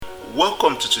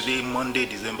Welcome to today, Monday,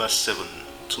 December 7,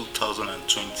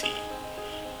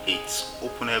 2028,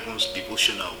 Open Heavens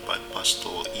Devotional by Pastor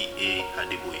E.A.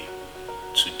 Adeboye.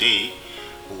 Today,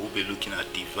 we will be looking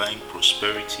at divine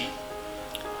prosperity.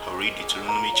 I'll read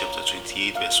Deuteronomy chapter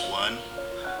 28, verse 1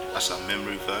 as a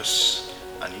memory verse.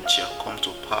 And it shall come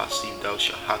to pass, if thou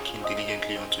shalt hearken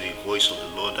diligently unto the voice of the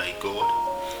Lord thy God,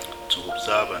 to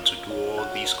observe and to do all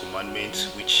these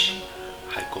commandments which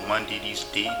I command thee this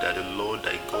day, that the Lord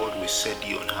thy God will set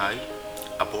thee on high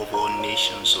above all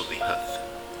nations of the earth.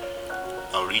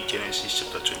 I'll read Genesis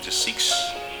chapter 26,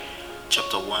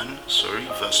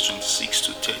 verse 26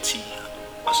 to 30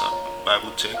 as a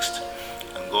Bible text.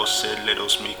 And God said, let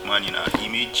us make man in our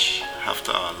image,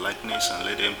 after our likeness, and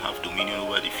let them have dominion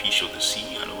over the fish of the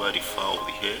sea, and over the fowl of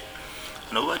the air,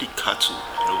 and over the cattle,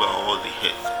 and over all the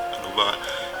earth, and over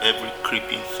every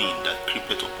creeping thing that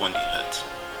creepeth upon the earth.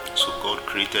 So God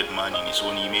created man in his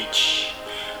own image.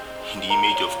 In the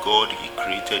image of God he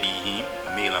created him,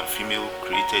 male and female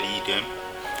created he them.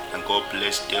 And God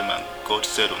blessed them, and God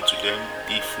said unto them,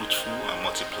 be fruitful and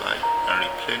multiply, and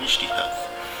replenish the earth,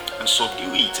 and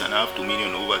subdue it, and have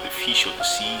dominion over the fish of the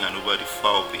sea, and over the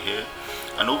fowl of the air,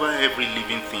 and over every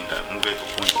living thing that moveth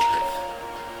upon the earth.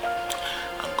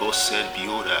 And God said,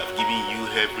 behold, I have given you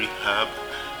every herb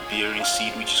bearing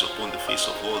seed which is upon the face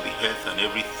of all the earth, and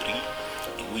every tree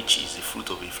in which is the fruit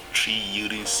of a tree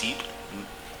yielding seed.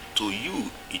 To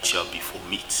you it shall be for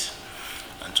meat,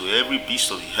 and to every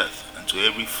beast of the earth, and to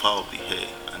every fowl of the air,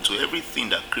 and to everything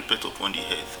that creepeth upon the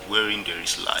earth, wherein there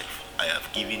is life, I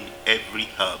have given every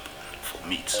herb for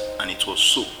meat. And it was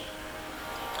so.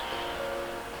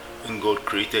 When God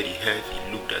created the earth,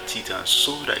 he looked at it and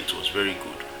saw that it was very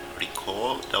good.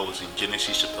 Recall, that was in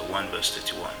Genesis chapter 1, verse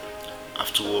 31.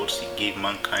 Afterwards, he gave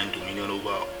mankind dominion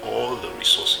over all the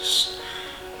resources.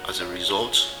 As a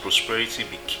result, prosperity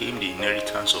became the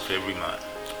inheritance of every man.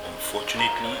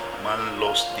 Unfortunately, man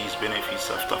lost these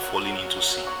benefits after falling into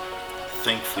sin.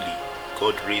 Thankfully,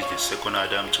 God raised the second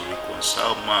Adam to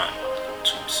reconcile man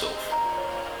to himself.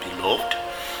 Beloved,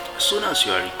 as soon as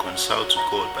you are reconciled to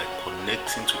God by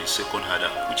connecting to the second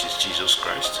Adam, which is Jesus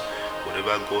Christ,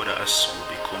 whatever God has will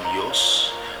become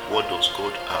yours. What does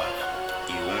God have?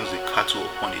 He owns the cattle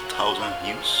upon 1,000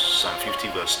 hills, Psalm 50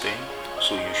 verse 10,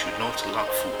 so you should not lack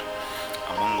food.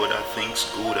 Among other things,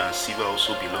 gold and silver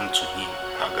also belong to him,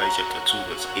 Haggai chapter 2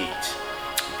 verse 8.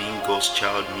 Being God's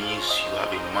child means you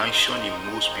have a mansion in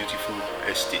most beautiful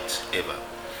estate ever,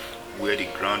 where the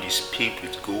ground is paved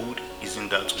with gold. Isn't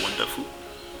that wonderful?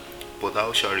 But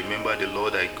thou shalt remember the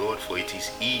Lord thy God, for it is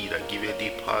he that giveth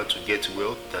thee power to get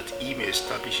wealth, that he may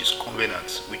establish his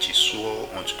covenant, which he swore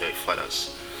unto thy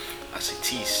fathers, as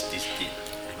it is this day.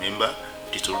 Remember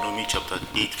Deuteronomy chapter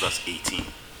 8 verse 18.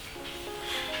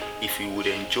 If you would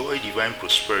enjoy divine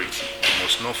prosperity, you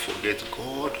must not forget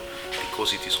God,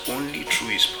 because it is only through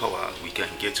his power we can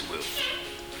get wealth.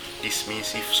 This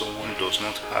means if someone does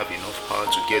not have enough power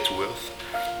to get wealth,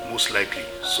 most likely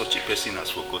such a person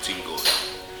has forgotten God.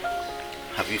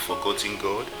 Have you forgotten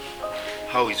God?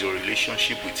 How is your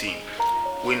relationship with him?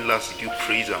 When last did you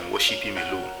praise and worship him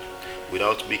alone,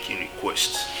 without making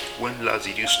requests? When last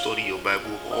did you study your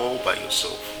Bible all by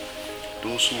yourself?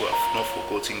 Those who have not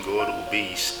forgotten God obey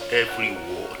his every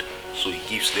word, so he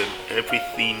gives them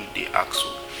everything they ask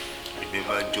for.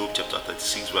 Remember Job chapter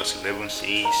 36 verse 11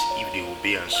 says, if they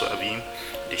obey and serve him,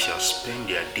 they shall spend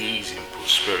their days in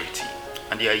prosperity,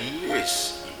 and their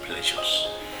years in pleasures.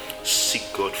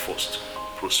 Seek God first,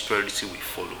 prosperity will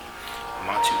follow.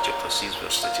 Matthew chapter 6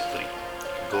 verse 33.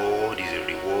 God is a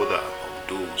rewarder of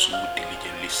those who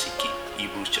diligently seek him.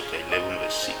 Hebrews chapter 11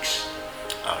 verse 6.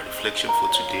 Our reflection for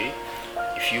today: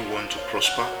 if you want to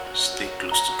prosper, stay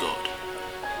close to God.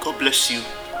 God bless you,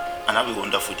 and have a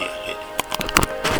wonderful day ahead.